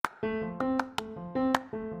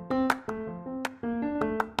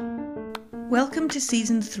Welcome to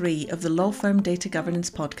Season 3 of the Law Firm Data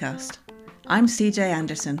Governance Podcast. I'm CJ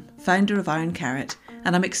Anderson, founder of Iron Carrot,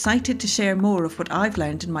 and I'm excited to share more of what I've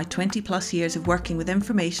learned in my 20 plus years of working with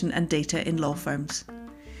information and data in law firms.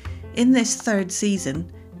 In this third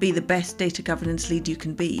season, Be the Best Data Governance Lead You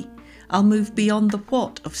Can Be, I'll move beyond the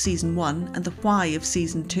what of Season 1 and the why of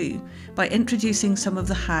Season 2 by introducing some of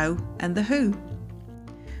the how and the who.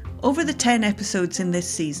 Over the 10 episodes in this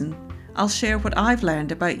season, I'll share what I've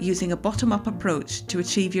learned about using a bottom-up approach to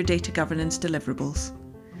achieve your data governance deliverables.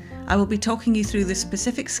 I will be talking you through the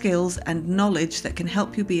specific skills and knowledge that can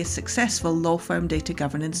help you be a successful law firm data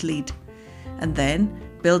governance lead. And then,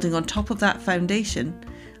 building on top of that foundation,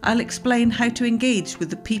 I'll explain how to engage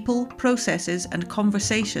with the people, processes and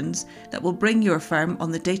conversations that will bring your firm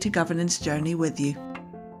on the data governance journey with you.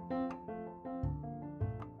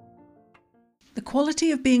 The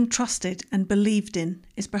quality of being trusted and believed in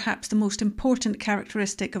is perhaps the most important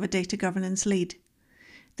characteristic of a data governance lead.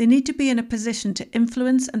 They need to be in a position to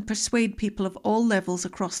influence and persuade people of all levels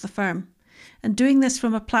across the firm, and doing this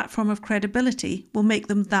from a platform of credibility will make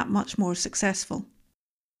them that much more successful.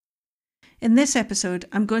 In this episode,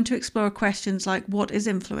 I'm going to explore questions like what is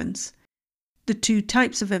influence, the two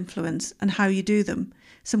types of influence and how you do them,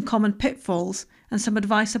 some common pitfalls, and some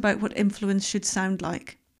advice about what influence should sound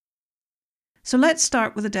like. So let's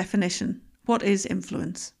start with a definition. What is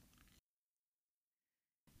influence?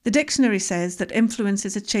 The dictionary says that influence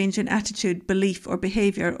is a change in attitude, belief or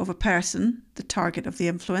behaviour of a person, the target of the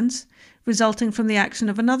influence, resulting from the action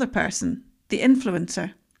of another person, the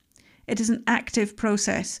influencer. It is an active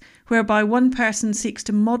process whereby one person seeks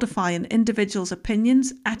to modify an individual's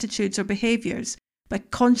opinions, attitudes or behaviours by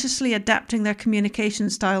consciously adapting their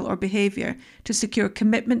communication style or behaviour to secure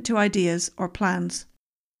commitment to ideas or plans.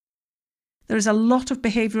 There is a lot of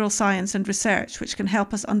behavioural science and research which can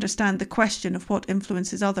help us understand the question of what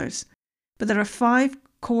influences others, but there are 5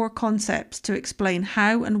 core concepts to explain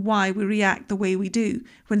how and why we react the way we do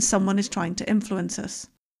when someone is trying to influence us.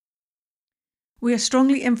 We are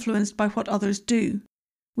strongly influenced by what others do.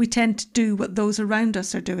 We tend to do what those around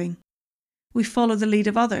us are doing. We follow the lead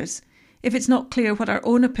of others. If it's not clear what our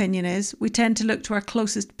own opinion is, we tend to look to our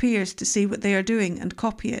closest peers to see what they are doing and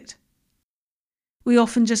copy it. We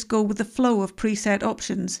often just go with the flow of preset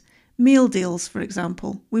options. Meal deals, for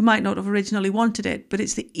example. We might not have originally wanted it, but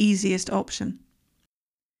it's the easiest option.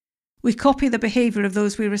 We copy the behaviour of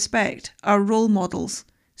those we respect, our role models.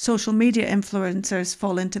 Social media influencers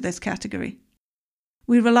fall into this category.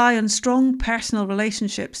 We rely on strong personal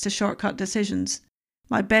relationships to shortcut decisions.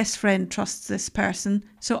 My best friend trusts this person,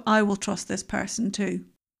 so I will trust this person too.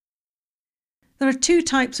 There are 2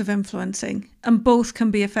 types of influencing, and both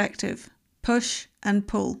can be effective. Push and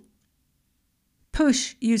pull.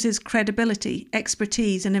 Push uses credibility,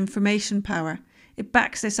 expertise and information power. It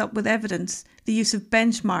backs this up with evidence, the use of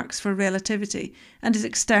benchmarks for relativity, and is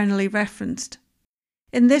externally referenced.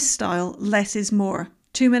 In this style, less is more.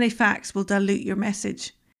 Too many facts will dilute your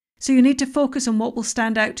message. So you need to focus on what will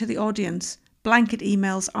stand out to the audience. Blanket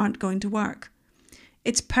emails aren't going to work.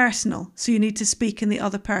 It's personal, so you need to speak in the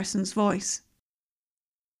other person's voice.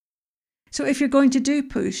 So if you're going to do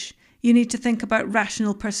push, you need to think about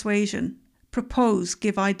rational persuasion. Propose,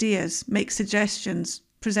 give ideas, make suggestions,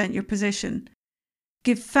 present your position.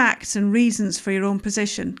 Give facts and reasons for your own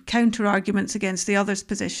position, counter arguments against the other's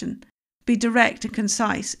position. Be direct and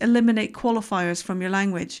concise, eliminate qualifiers from your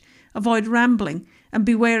language, avoid rambling, and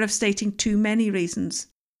beware of stating too many reasons.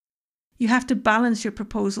 You have to balance your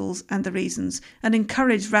proposals and the reasons, and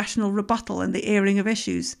encourage rational rebuttal and the airing of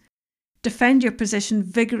issues. Defend your position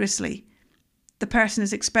vigorously. The person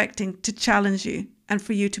is expecting to challenge you and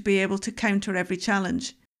for you to be able to counter every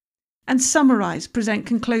challenge. And summarise, present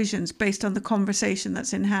conclusions based on the conversation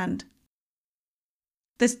that's in hand.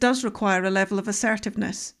 This does require a level of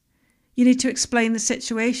assertiveness. You need to explain the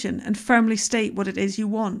situation and firmly state what it is you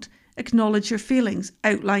want, acknowledge your feelings,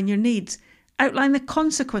 outline your needs, outline the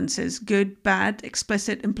consequences, good, bad,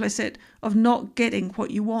 explicit, implicit, of not getting what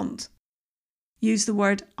you want. Use the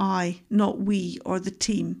word I, not we or the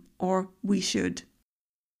team, or we should.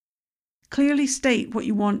 Clearly state what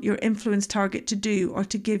you want your influence target to do or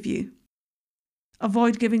to give you.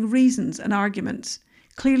 Avoid giving reasons and arguments.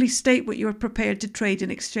 Clearly state what you are prepared to trade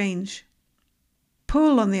in exchange.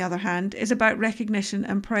 Pull, on the other hand, is about recognition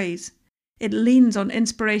and praise. It leans on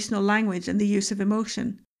inspirational language and the use of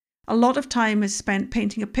emotion. A lot of time is spent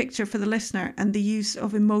painting a picture for the listener and the use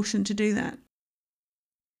of emotion to do that.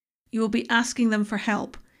 You will be asking them for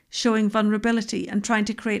help, showing vulnerability and trying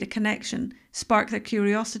to create a connection, spark their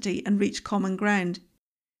curiosity and reach common ground.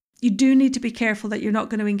 You do need to be careful that you're not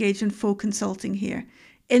going to engage in full consulting here.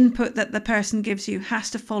 Input that the person gives you has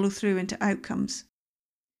to follow through into outcomes.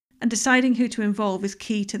 And deciding who to involve is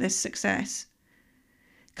key to this success.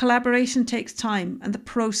 Collaboration takes time, and the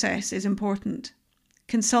process is important.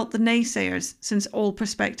 Consult the naysayers, since all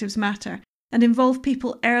perspectives matter, and involve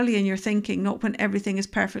people early in your thinking, not when everything is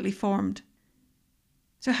perfectly formed.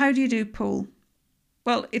 So how do you do pull?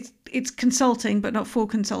 Well, it's consulting, but not full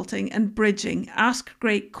consulting, and bridging. Ask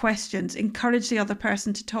great questions, encourage the other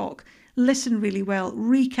person to talk, listen really well,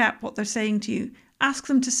 recap what they're saying to you, ask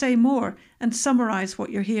them to say more, and summarise what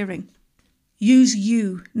you're hearing. Use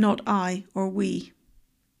you, not I or we.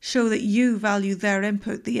 Show that you value their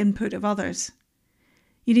input, the input of others.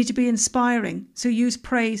 You need to be inspiring, so use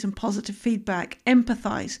praise and positive feedback,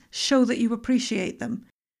 empathise, show that you appreciate them.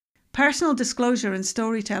 Personal disclosure and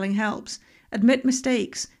storytelling helps. Admit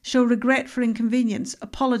mistakes, show regret for inconvenience,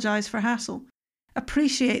 apologise for hassle.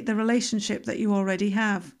 Appreciate the relationship that you already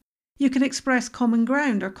have. You can express common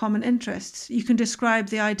ground or common interests. You can describe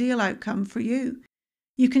the ideal outcome for you.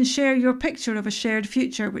 You can share your picture of a shared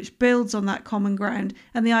future which builds on that common ground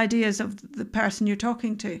and the ideas of the person you're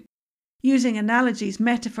talking to. Using analogies,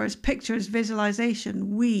 metaphors, pictures,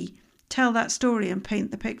 visualisation, we tell that story and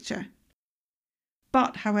paint the picture.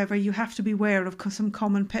 But, however, you have to be aware of some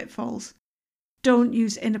common pitfalls. Don't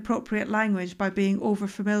use inappropriate language by being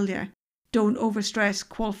overfamiliar. Don't overstress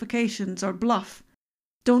qualifications or bluff.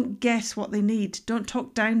 Don't guess what they need. Don't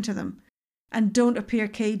talk down to them. And don't appear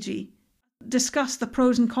cagey. Discuss the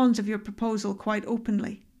pros and cons of your proposal quite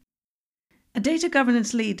openly. A data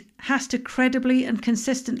governance lead has to credibly and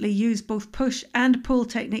consistently use both push and pull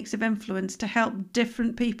techniques of influence to help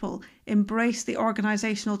different people embrace the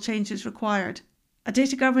organisational changes required. A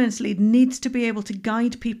data governance lead needs to be able to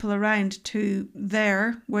guide people around to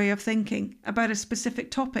their way of thinking about a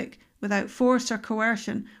specific topic without force or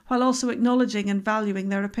coercion, while also acknowledging and valuing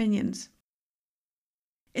their opinions.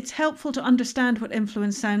 It's helpful to understand what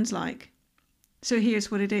influence sounds like. So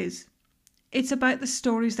here's what it is. It's about the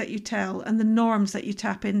stories that you tell and the norms that you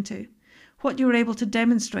tap into, what you're able to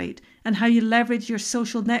demonstrate, and how you leverage your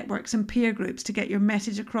social networks and peer groups to get your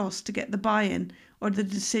message across, to get the buy-in or the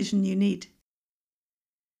decision you need.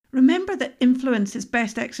 Remember that influence is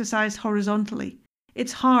best exercised horizontally.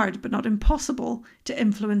 It's hard, but not impossible, to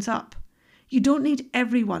influence up. You don't need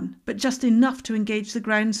everyone, but just enough to engage the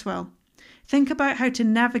groundswell. Think about how to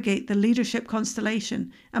navigate the leadership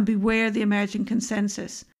constellation and beware the emerging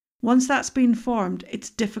consensus. Once that's been formed, it's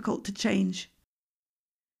difficult to change.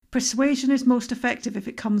 Persuasion is most effective if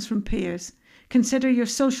it comes from peers. Consider your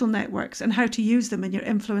social networks and how to use them in your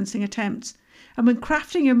influencing attempts. And when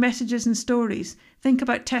crafting your messages and stories, think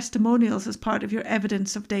about testimonials as part of your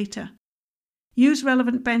evidence of data. Use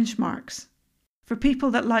relevant benchmarks. For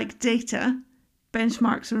people that like data,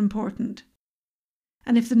 benchmarks are important.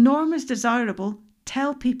 And if the norm is desirable,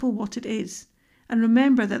 tell people what it is. And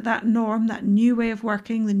remember that that norm, that new way of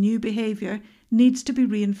working, the new behaviour, needs to be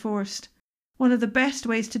reinforced. One of the best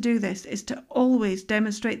ways to do this is to always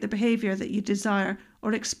demonstrate the behaviour that you desire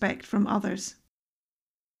or expect from others.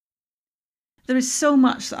 There is so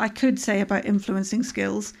much that I could say about influencing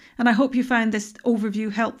skills, and I hope you found this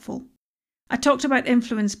overview helpful. I talked about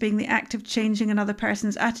influence being the act of changing another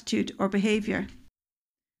person's attitude or behaviour.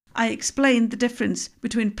 I explained the difference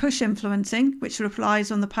between push influencing, which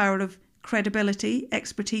relies on the power of credibility,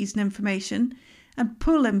 expertise and information, and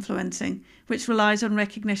pull influencing, which relies on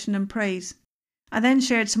recognition and praise. I then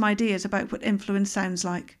shared some ideas about what influence sounds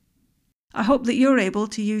like. I hope that you're able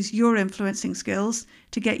to use your influencing skills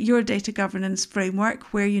to get your data governance framework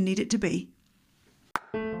where you need it to be.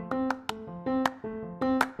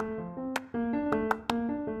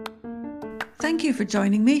 Thank you for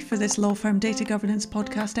joining me for this Law Firm Data Governance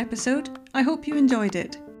podcast episode. I hope you enjoyed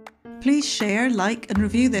it. Please share, like and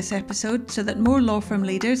review this episode so that more law firm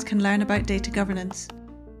leaders can learn about data governance.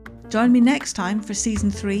 Join me next time for Season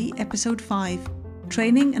 3, Episode 5,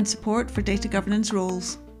 Training and Support for Data Governance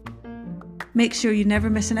Roles. Make sure you never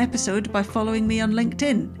miss an episode by following me on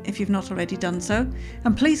LinkedIn if you've not already done so,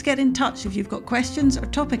 and please get in touch if you've got questions or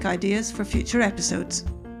topic ideas for future episodes.